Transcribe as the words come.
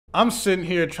I'm sitting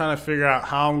here trying to figure out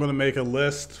how I'm gonna make a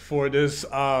list for this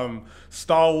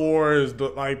Star Wars,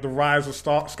 the Rise of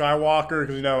Skywalker,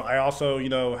 because I also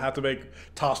have to make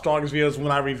top strongest videos when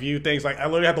I review things. Like I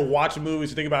literally have to watch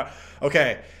movies to think about,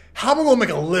 okay, how am I gonna make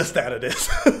a list out of this?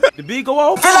 The beat go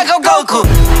off. Feel like I'm Goku.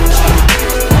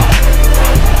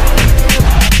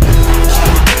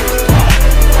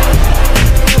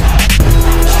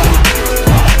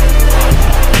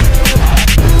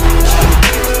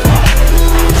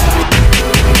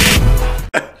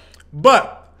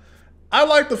 But I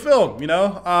like the film,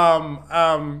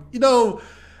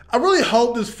 I really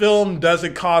hope this film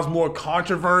doesn't cause more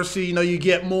controversy. You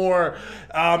get more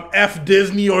F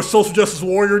Disney or social justice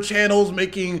warrior channels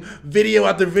making video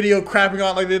after video crapping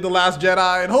on like they did The Last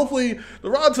Jedi. And hopefully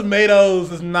the Rotten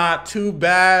Tomatoes is not too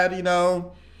bad,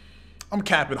 I'm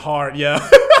capping hard, yeah.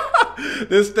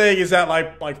 This thing is at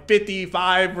like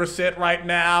 55% right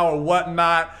now or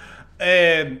whatnot.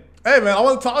 And hey man, I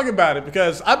want to talk about it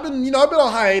because I've been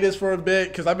on hiatus for a bit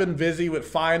because I've been busy with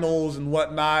finals and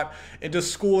whatnot and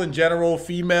just school in general,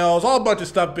 females, all a bunch of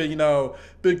stuff been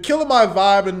killing my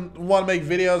vibe and want to make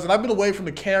videos, and I've been away from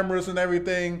the cameras and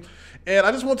everything. And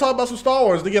I just want to talk about some Star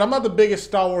Wars. Again, I'm not the biggest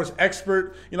Star Wars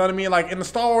expert, you know what I mean? Like in the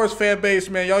Star Wars fan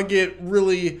base, man, y'all get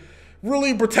really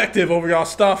protective over y'all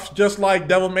stuff, just like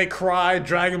Devil May Cry,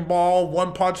 Dragon Ball,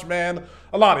 One Punch Man,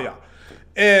 a lot of y'all.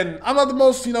 And I'm not the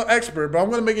most, expert, but I'm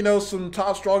going to make, some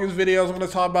top strongest videos. I'm going to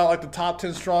talk about like the top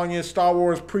 10 strongest Star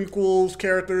Wars prequels,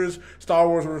 characters, Star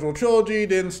Wars original trilogy,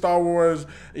 then Star Wars,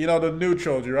 the new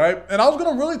trilogy, right? And I was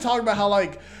going to really talk about how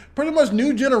like pretty much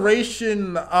new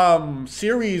generation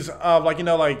series of like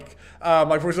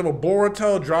for example,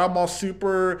 Boruto, Dragon Ball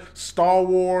Super, Star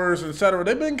Wars, etc.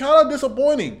 They've been kind of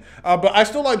disappointing, but I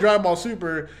still like Dragon Ball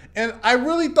Super. And I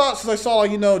really thought, since I saw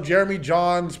Jeremy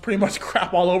Jahns pretty much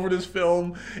crap all over this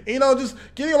film, just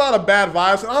getting a lot of bad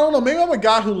vibes. And I don't know, maybe I'm a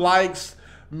guy who likes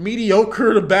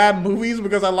mediocre to bad movies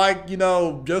because I like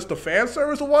just the fan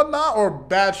service and whatnot, or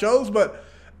bad shows, but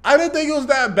I didn't think it was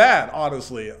that bad,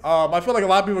 honestly. I feel like a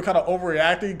lot of people are kind of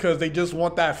overreacting because they just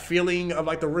want that feeling of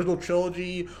like the original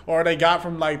trilogy or they got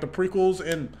from like the prequels.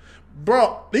 And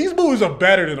bro, these movies are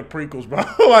better than the prequels, bro.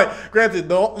 Like, granted,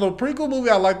 the prequel movie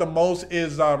I like the most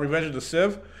is Revenge of the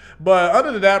Sith. But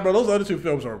other than that, bro, those other two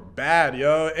films are bad,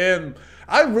 yo. And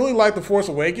I really like The Force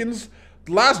Awakens.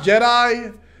 The Last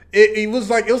Jedi, it was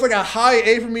like a high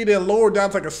A for me, then lower down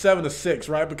to like a 7 to 6,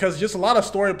 right? Because just a lot of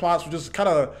story plots were just kind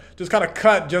of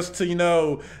cut just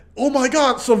to oh my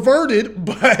god, subverted.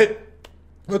 But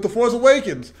with The Force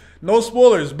Awakens, no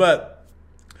spoilers, but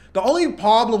the only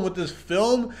problem with this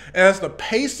film is the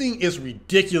pacing is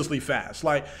ridiculously fast.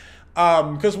 Like,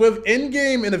 because with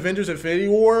Endgame and Avengers Infinity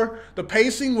War, the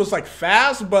pacing was like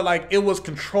fast, but like it was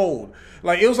controlled.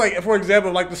 Like it was like, for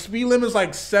example, like the speed limit is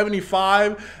like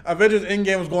 75. Avengers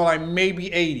Endgame was going like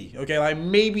maybe 80. Okay, like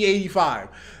maybe 85.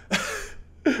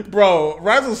 Bro,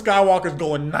 Rise of Skywalker is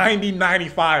going 90,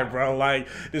 95, bro. Like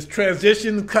this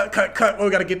transition, cut. Oh,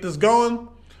 we gotta get this going.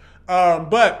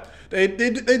 But they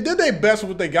did their best with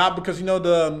what they got because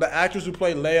the actress who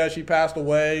played Leia, she passed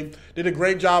away. Did a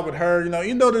great job with her.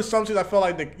 Even though there's some things I felt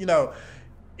like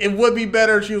it would be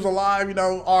better if she was alive.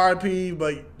 R.I.P.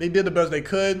 But they did the best they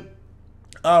could.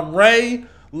 Rey,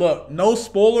 look, no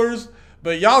spoilers,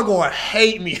 but y'all gonna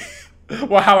hate me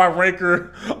for how I rank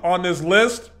her on this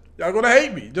list. Y'all gonna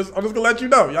hate me. I'm just gonna let you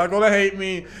know. Y'all gonna hate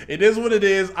me. It is what it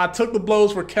is. I took the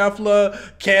blows for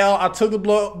Kefla, Cal. I took the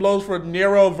blows for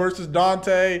Nero versus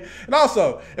Dante. And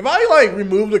also, if I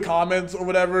remove the comments or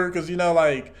whatever, because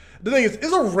the thing is,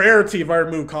 it's a rarity if I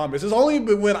remove comments. It's only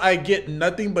when I get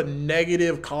nothing but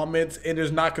negative comments and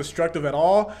it's not constructive at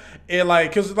all. And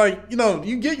because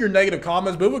you get your negative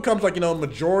comments, but it becomes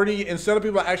majority, instead of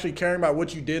people actually caring about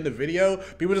what you did in the video,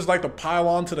 people just like to pile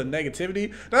on to the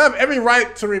negativity. They have every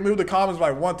right to remove the comments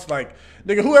once.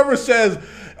 Nigga, whoever says,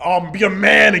 be a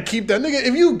man and keep that. Nigga,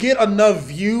 if you get enough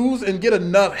views and get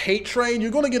enough hate train, you're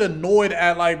going to get annoyed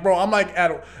at, bro, I'm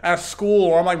at school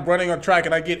or I'm running on track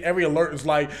and I get every alert. It's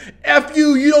like, F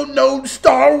you don't know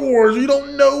Star Wars. You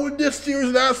don't know this series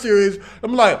or that series.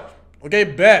 I'm like, okay,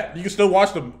 bet. You can still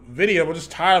watch the video, but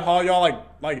just tired of how y'all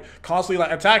constantly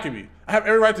attacking me. I have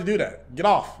every right to do that. Get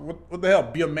off. What the hell?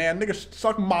 Be a man. Nigga,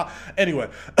 suck my... Anyway.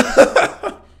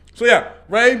 So yeah,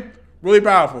 Rey, really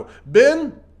powerful.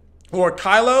 Ben, or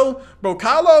Kylo, bro,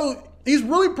 Kylo, he's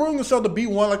really proving himself to be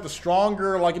one of the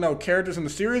stronger characters in the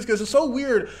series, because it's so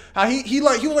weird how he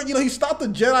stopped the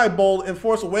Jedi Bolt in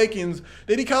Force Awakens.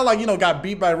 Then he kind of got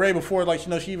beat by Rey before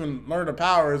she even learned her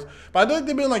powers. But I think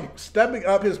they've been stepping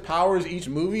up his powers each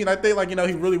movie, and I think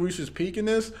he really reached his peak in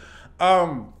this.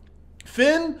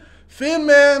 Finn,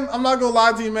 man, I'm not gonna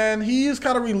lie to you, man. He's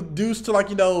kind of reduced to like,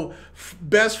 you know,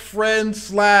 best friend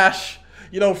slash,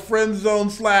 you know, friend zone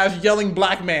slash yelling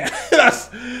black man. That's,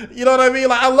 you know what I mean?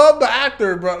 Like, I love the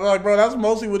actor, but like, bro, that's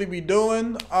mostly what he be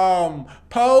doing.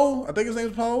 Poe, I think his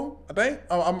name's Poe. I think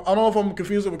I don't know if I'm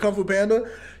confused with Kung Fu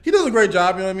Panda. He does a great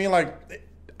job. You know what I mean? Like,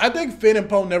 I think Finn and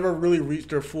Poe never really reached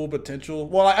their full potential.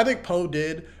 Well, I think Poe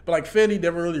did, but like Finn, he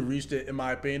never really reached it, in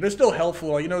my opinion. They're still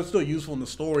helpful, like, you know, it's still useful in the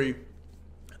story.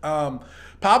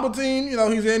 Palpatine, you know,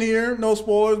 he's in here, no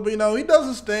spoilers, but you know, he does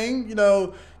his thing, you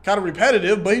know, kind of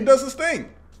repetitive, but he does his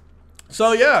thing.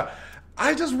 So yeah,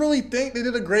 I just really think they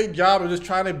did a great job of just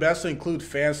trying their best to include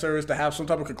fan service to have some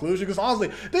type of conclusion. Because honestly,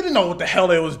 they didn't know what the hell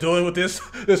they was doing with this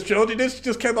trilogy. This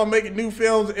just kept on making new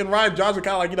films, and Rian Johnson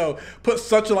kind of like, you know, put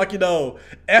such a like, you know,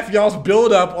 F y'all's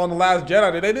build up on The Last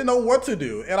Jedi that they didn't know what to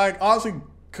do. And I honestly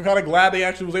kind of glad they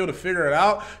actually was able to figure it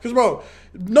out. Because bro,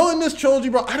 knowing this trilogy,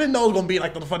 bro, I didn't know it was gonna be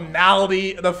like the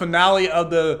finale of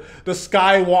the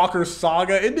Skywalker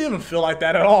saga. It didn't even feel like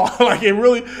that at all. Like it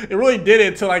really did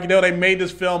it until like, you know, they made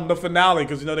this film the finale,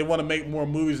 because you know they want to make more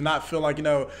movies and not feel like, you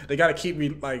know, they got to keep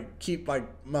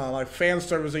fan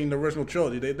servicing the original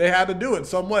trilogy. They had to do it in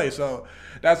some way, so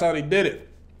that's how they did it.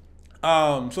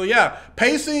 So yeah,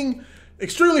 pacing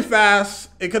extremely fast.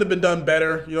 It could have been done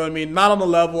better. You know what I mean? Not on the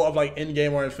level of like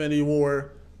Endgame or Infinity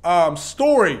War.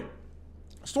 Story's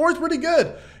pretty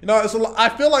good. You know, I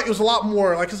feel like it was a lot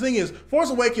more, like the thing is,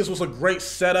 Force Awakens was a great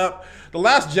setup. The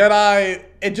Last Jedi,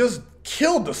 it just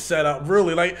killed the setup,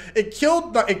 really. Like it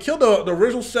killed the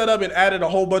original setup and added a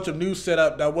whole bunch of new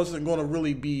setup that wasn't going to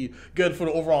really be good for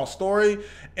the overall story.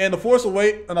 And then the Rise of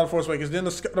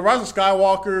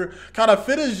Skywalker kind of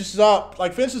finishes up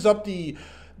the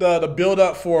build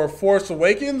up for Force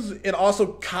Awakens, and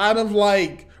also kind of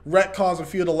like retcons a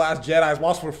few of the Last Jedi's, but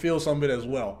also fulfills some of it as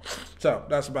well. So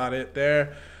that's about it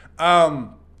there.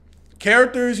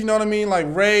 Characters, you know what I mean? Like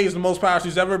Rey is the most powerful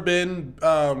she's ever been.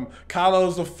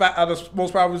 Kylo's the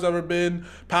most powerful he's ever been.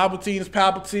 Palpatine's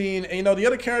Palpatine, and you know the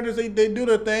other characters, they do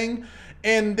their thing.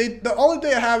 And the only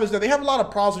thing I have is that they have a lot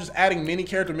of problems just adding mini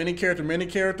character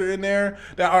in there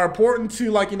that are important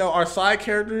to, like, you know, our side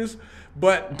characters,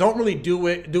 but don't really do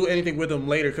anything with them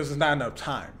later because there's not enough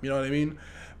time. You know what I mean?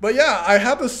 But yeah, I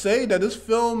have to say that this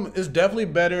film is definitely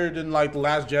better than like The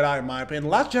Last Jedi, in my opinion. The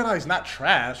Last Jedi is not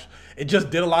trash. It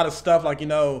just did a lot of stuff, like, you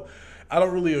know, I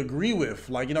don't really agree with.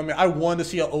 Like, you know what I mean? I wanted to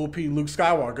see an OP Luke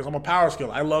Skywalker because I'm a power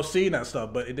skill. I love seeing that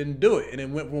stuff, but it didn't do it. And it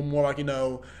went for more like, you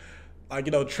know,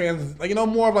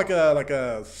 more of like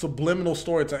a subliminal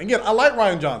storytelling. Again, I like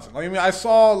Rian Johnson. Like, I mean, I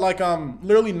saw like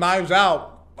literally Knives Out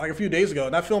like a few days ago,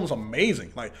 and that film was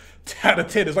amazing. Like 10 out of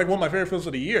 10. It's like one of my favorite films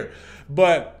of the year.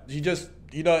 But he just,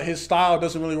 you know, his style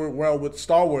doesn't really work well with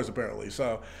Star Wars apparently.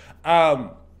 So, yeah.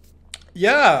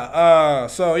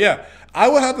 I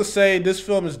would have to say this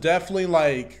film is definitely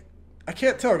like, I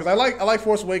can't tell because I like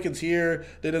Force Awakens here,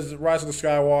 then is Rise of the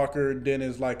Skywalker, then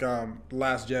is like The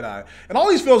Last Jedi. And all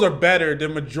these films are better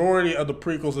than majority of the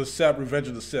prequels except Revenge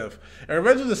of the Sith. And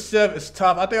Revenge of the Sith is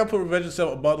tough. I think I put Revenge of the Sith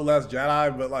above The Last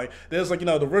Jedi, but like there's like, you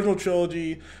know, the original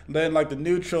trilogy, then like the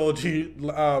new trilogy,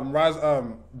 Revenge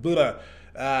of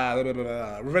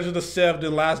the Sith,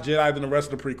 then Last Jedi, then the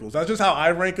rest of the prequels. That's just how I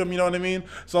rank them, you know what I mean?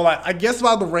 So like I guess if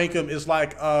I had to rank them, it's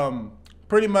like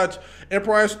pretty much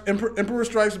Emperor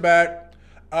Strikes Back,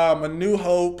 A New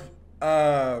Hope,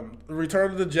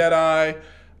 Return of the Jedi,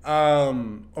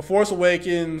 A Force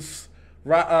Awakens,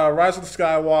 Rise of the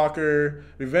Skywalker,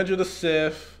 Revenge of the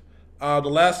Sith, The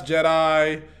Last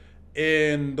Jedi,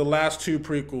 and the last two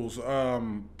prequels.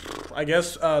 I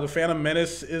guess The Phantom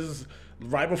Menace is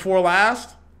right before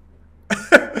last.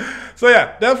 So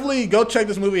yeah, definitely go check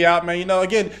this movie out, man. You know,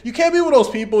 again, you can't be one of those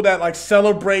people that like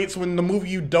celebrates when the movie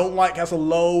you don't like has a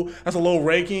low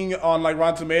ranking on like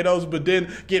Rotten Tomatoes, but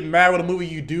then get mad when a movie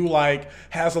you do like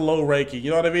has a low ranking.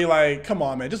 You know what I mean? Like, come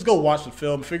on, man, just go watch the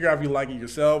film, figure out if you like it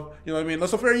yourself. You know what I mean?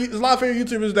 There's a lot of fair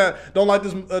YouTubers that don't like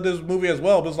this movie as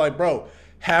well, but it's like, bro,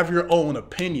 have your own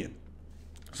opinion.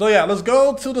 So yeah, let's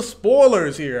go to the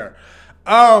spoilers here.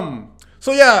 So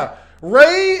yeah,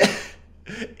 Rey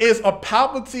is a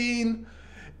Palpatine.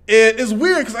 It is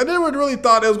weird because I never really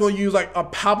thought they was going to use like a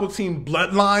Palpatine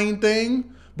bloodline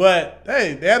thing, but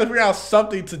hey, they had to figure out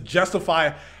something to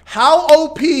justify how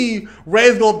OP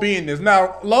Rey's going to be in this.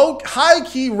 Now, high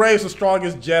key, Rey's the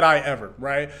strongest Jedi ever,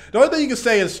 right? The only thing you can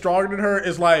say is stronger than her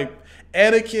is like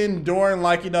Anakin during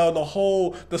like, you know,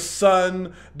 the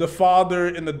son, the father,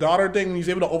 and the daughter thing, when he's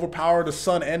able to overpower the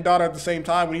son and daughter at the same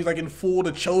time, when he's like in full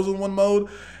the Chosen One mode.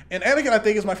 And Anakin, I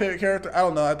think, is my favorite character. I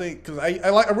don't know. I think because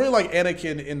I really like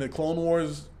Anakin in the Clone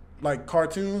Wars like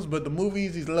cartoons, but the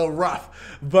movies he's a little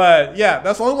rough. But yeah,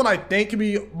 that's the only one I think can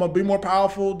be more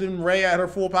powerful than Rey at her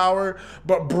full power.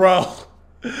 But bro,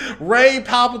 Rey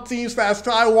Palpatine /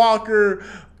 Skywalker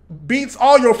beats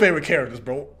all your favorite characters,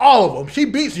 bro. All of them. She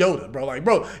beats Yoda, bro. Like,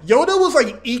 bro, Yoda was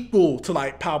like equal to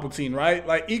like Palpatine, right?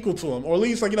 Like equal to him, or at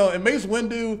least like, you know, and Mace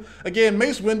Windu. Again,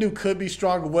 Mace Windu could be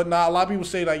strong and whatnot. A lot of people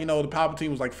say that, you know, the Palpatine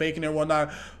was like faking it and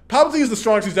whatnot. Palpatine is the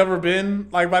strongest he's ever been.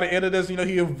 Like by the end of this, you know,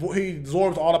 he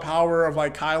absorbs all the power of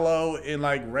like Kylo and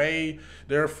like Rey.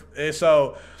 And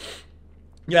so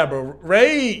yeah, bro.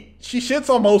 Rey, she shits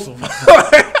on most of them.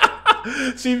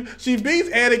 She beats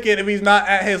Anakin if he's not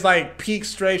at his like peak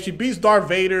strength. She beats Darth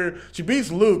Vader. She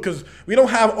beats Luke because we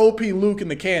don't have OP Luke in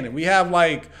the canon. We have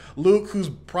like Luke who's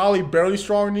probably barely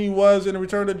stronger than he was in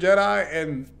Return of the Jedi,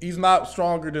 and he's not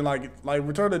stronger than like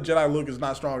Return of the Jedi. Luke is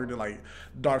not stronger than like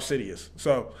Darth Sidious.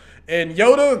 So, and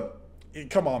Yoda,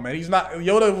 come on, man. He's not.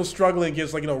 Yoda was struggling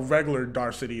against like, you know, regular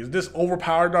Darth Sidious. This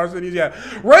overpowered Darth Sidious, yeah.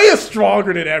 Rey is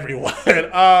stronger than everyone.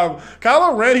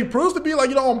 Kylo Ren, he proves to be like,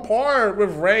 you know, on par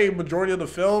with Rey majority of the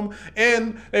film,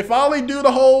 and they finally do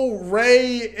the whole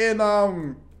Rey and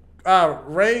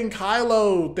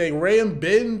Kylo thing, Rey and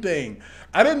Ben thing.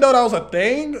 I didn't know that was a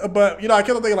thing, but, you know, I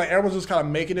kept thinking, like, everyone's just kind of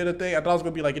making it a thing. I thought it was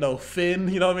going to be, like, you know, Finn,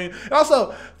 you know what I mean? And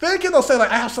also, Finn kept on saying,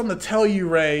 like, I have something to tell you,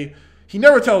 Rey. He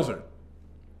never tells her.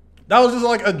 That was just,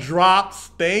 like, a dropped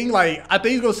thing. Like, I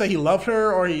think he's going to say he loved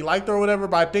her or he liked her or whatever,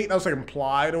 but I think that was, like,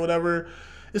 implied or whatever.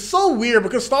 It's so weird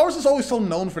because Star Wars is always so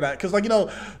known for that. Because, like, you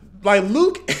know, like,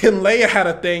 Luke and Leia had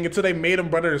a thing until they made them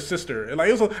brother and sister. And, like,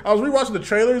 I was rewatching the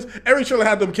trailers. Every trailer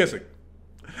had them kissing.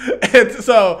 And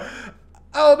so,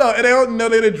 I don't know. And they don't know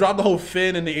they dropped the whole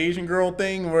Finn and the Asian girl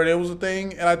thing where there was a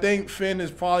thing. And I think Finn is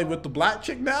probably with the black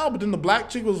chick now, but then the black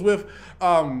chick was with,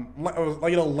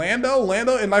 like, you know,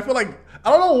 Lando. And I feel like, I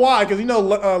don't know why, because, you know,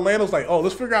 Lando's like, oh,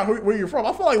 let's figure out where you're from.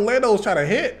 I feel like Lando was trying to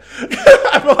hit.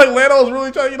 I feel like Lando was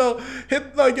really trying to, you know, hit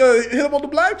him on the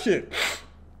black chick.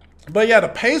 But yeah, the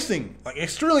pacing, like,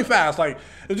 extremely fast. Like,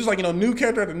 it's just like, you know, new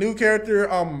character after new character.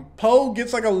 Poe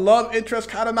gets like a love interest,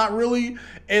 kind of not really.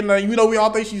 And, you know, we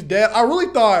all think she's dead. I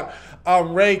really thought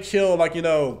Rey killed, like, you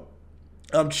know,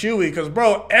 Chewie. Because,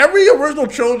 bro, every original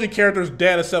trilogy character is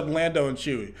dead except Lando and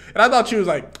Chewie. And I thought Chewie was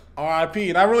like, R.I.P.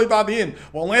 And I really thought at the end,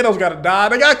 well, Lando's got to die.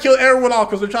 They got to kill everyone off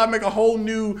because they're trying to make a whole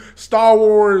new Star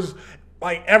Wars,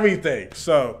 like, everything.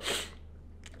 So,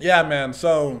 yeah, man.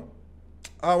 So,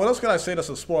 what else can I say that's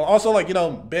a spoiler? Also, like, you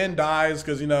know, Ben dies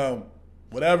because, you know,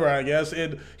 whatever, I guess.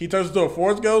 He turns into a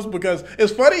Force ghost because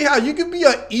it's funny how you can be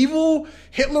an evil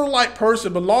Hitler-like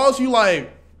person, but as long as you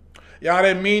like, yeah, I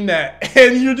didn't mean that.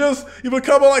 And you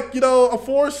become like, you know, a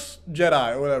Force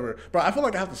Jedi or whatever. But I feel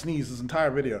like I have to sneeze this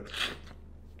entire video.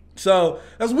 So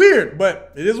that's weird,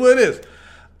 but it is what it is.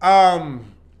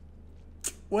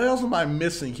 What else am I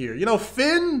missing here? You know,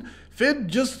 Finn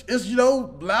just is, you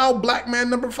know, loud black man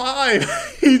number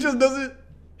 5. He just doesn't,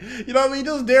 you know what I mean? He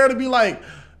just dare to be like,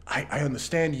 I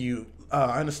understand you.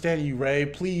 I understand you, Rey.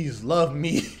 Please love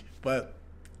me. But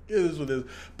it is what it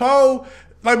is. Poe,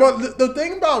 like, but the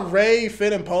thing about Rey,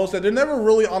 Finn, and Poe is that they're never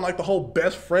really on like the whole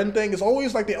best friend thing. It's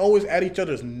always like they always at each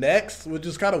other's necks, which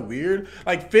is kind of weird.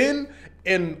 Like Finn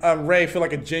and Rey feel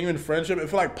like a genuine friendship. I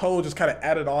feel like Poe just kind of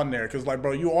added on there because, like,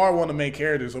 bro, you are one of the main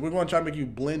characters, so we're going to try to make you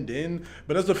blend in,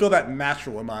 but it doesn't feel that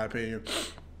natural in my opinion.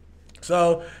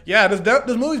 So yeah, this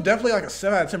movie's definitely like a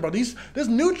 7 out of 10, bro. This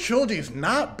new trilogy is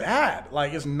not bad.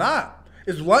 Like, it's not.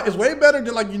 It's way better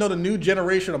than, like, you know, the new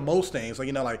generation of most things. Like,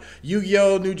 you know, like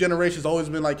Yu-Gi-Oh! New generation has always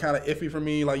been like kind of iffy for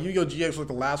me. Like Yu-Gi-Oh! GX was like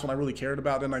the last one I really cared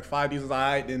about. Then like 5D's is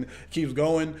alright, then keeps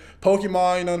going.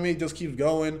 Pokemon, you know what I mean, just keeps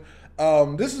going.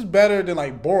 This is better than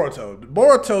like Boruto.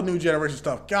 Boruto new generation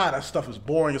stuff, God, that stuff is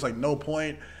boring. It's like no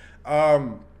point.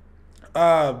 Dragon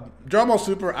Ball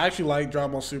Super, I actually like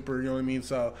Dragon Ball Super, you know what I mean?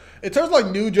 So, in terms of like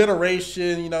new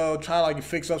generation, you know, trying to like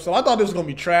fix up stuff, I thought this was going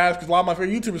to be trash because a lot of my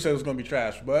favorite YouTubers said it was going to be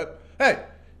trash. But, hey,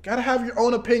 gotta have your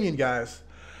own opinion, guys.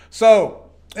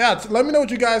 So, yeah, let me know what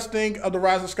you guys think of The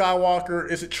Rise of Skywalker.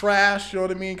 Is it trash, you know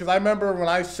what I mean? Because I remember when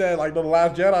I said, like, The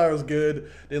Last Jedi was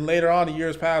good, then later on, the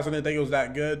years passed, I didn't think it was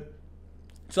that good.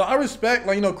 So, I respect,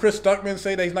 like, you know, Chris Stuckman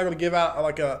say that he's not going to give out,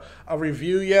 like, a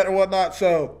review yet or whatnot.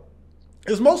 So,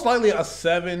 it's most likely a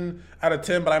 7 out of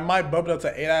 10, but I might bump it up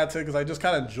to 8 out of 10 because I just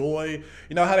kind of enjoy,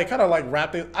 you know, how they kind of like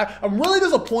wrap it. I'm really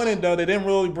disappointed, though, they didn't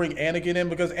really bring Anakin in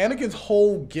because Anakin's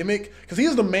whole gimmick, because he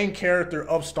is the main character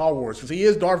of Star Wars, because he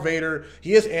is Darth Vader,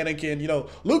 he is Anakin, you know,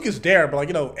 Luke is there, but like,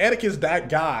 you know, Anakin's that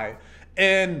guy.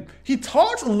 And he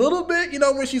talks a little bit, you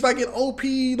know, when she's like in OP,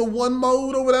 the 1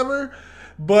 mode or whatever,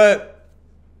 but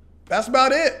that's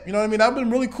about it. You know what I mean? That would have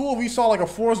been really cool if we saw like a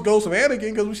Force Ghost of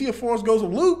Anakin because we see a Force Ghost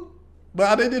of Luke.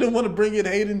 But they didn't want to bring in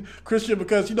Hayden Christian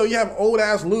because, you know, you have old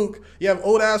ass Luke, you have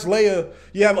old ass Leia,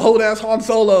 you have old ass Han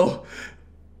Solo.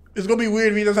 It's gonna be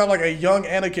weird if he doesn't have like a young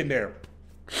Anakin there.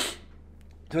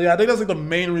 So yeah, I think that's like the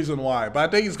main reason why. But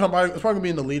I think it's probably gonna be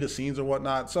in the deleted scenes or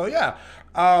whatnot. So yeah,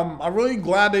 I'm really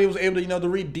glad that he was able to, you know, to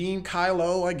redeem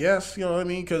Kylo, I guess, you know what I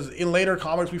mean? Because in later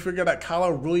comics, we figured that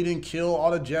Kylo really didn't kill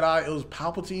all the Jedi. It was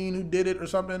Palpatine who did it or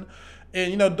something.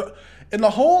 And, you know, and the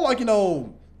whole, like, you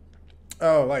know,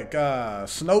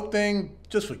 Snoke thing,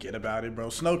 just forget about it, bro.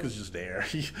 Snoke is just there.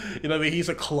 You know what I mean? He's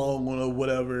a clone or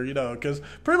whatever, you know, because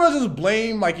pretty much just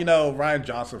blame, like, you know, Rian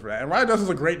Johnson for that. And Rian Johnson's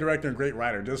a great director and great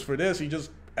writer. Just for this, he just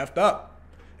effed up.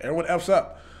 Everyone F's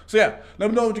up. So yeah, let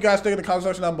me know what you guys think in the comment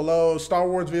section down below. Star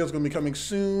Wars video is going to be coming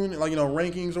soon, like, you know,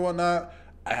 rankings or whatnot.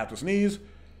 I have to sneeze.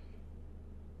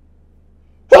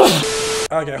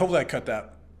 Okay, hopefully I cut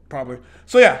that probably.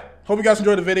 So yeah, hope you guys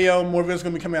enjoyed the video. More videos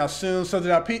going to be coming out soon.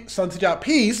 SonTj out,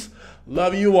 peace.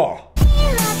 Love you all.